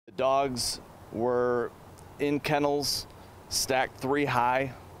dogs were in kennels, stacked 3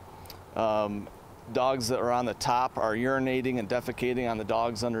 high. Dogs that are on the top are urinating and defecating on the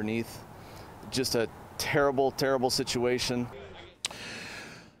dogs underneath. Just a terrible, terrible situation.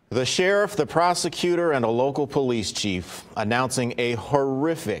 The sheriff, the prosecutor, and a local police chief announcing a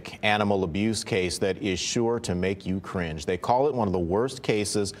horrific animal abuse case that is sure to make you cringe. They call it one of the worst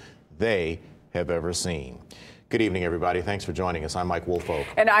cases they have ever seen. Good evening, everybody. Thanks for joining us. I'm Mike Woolfolk.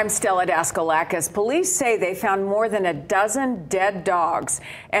 And I'm Stella Daskalakis. Police say they found more than a dozen dead dogs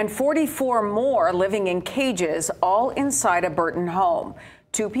and 44 more living in cages, all inside a Burton home.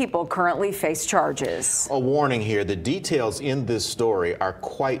 2 people currently face charges. A warning here, the details in this story are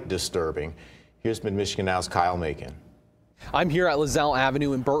quite disturbing. Here's Mid-Michigan Now's Kyle Macon. I'm here at Lozelle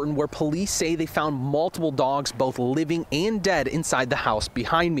Avenue in Burton, where police say they found multiple dogs, both living and dead, inside the house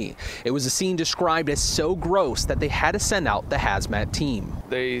behind me. It was a scene described as so gross that they had to send out the hazmat team.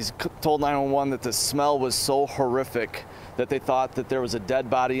 They told 911 that the smell was so horrific that they thought that there was a dead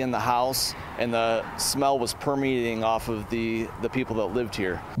body in the house, and the smell was permeating off of the people that lived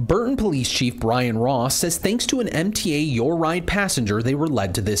here. Burton Police Chief Brian Ross says thanks to an MTA Your Ride passenger, they were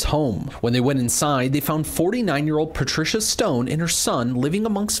led to this home. When they went inside, they found 49-year-old Patricia Stone and her son living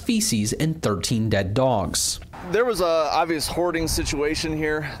amongst feces and 13 dead dogs. There was a obvious hoarding situation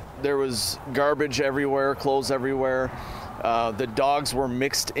here. There was garbage everywhere, clothes everywhere. The dogs were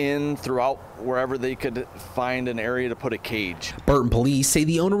mixed in throughout wherever they could find an area to put a cage. Burton police say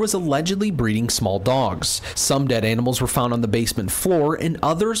the owner was allegedly breeding small dogs. Some dead animals were found on the basement floor and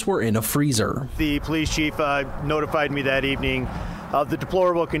others were in a freezer. The police chief notified me that evening of the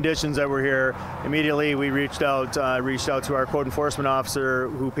deplorable conditions that were here. Immediately we reached out to our code enforcement officer,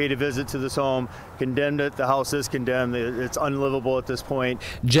 who paid a visit to this home, condemned it. The house is condemned. It's unlivable at this point.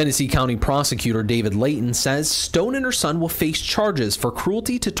 Genesee County prosecutor David Layton says Stone and her son will face charges for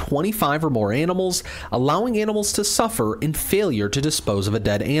cruelty to 25 or more animals, allowing animals to suffer, and failure to dispose of a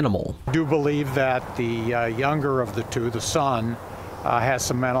dead animal. I do believe that the younger of the 2, the son, has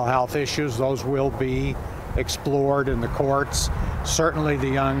some mental health issues. Those will be explored in the courts. Certainly the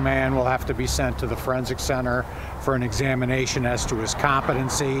young man will have to be sent to the forensic center for an examination as to his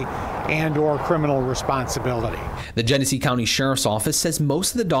competency and or criminal responsibility. The Genesee County Sheriff's Office says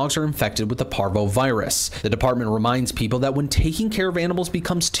most of the dogs are infected with the parvovirus. The department reminds people that when taking care of animals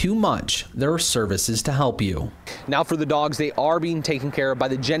becomes too much, there are services to help you. Now for the dogs, they are being taken care of by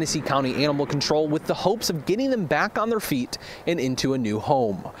the Genesee County Animal Control with the hopes of getting them back on their feet and into a new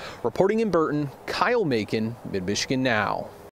home. Reporting in Burton, Kyle Macon, Mid-Michigan Now.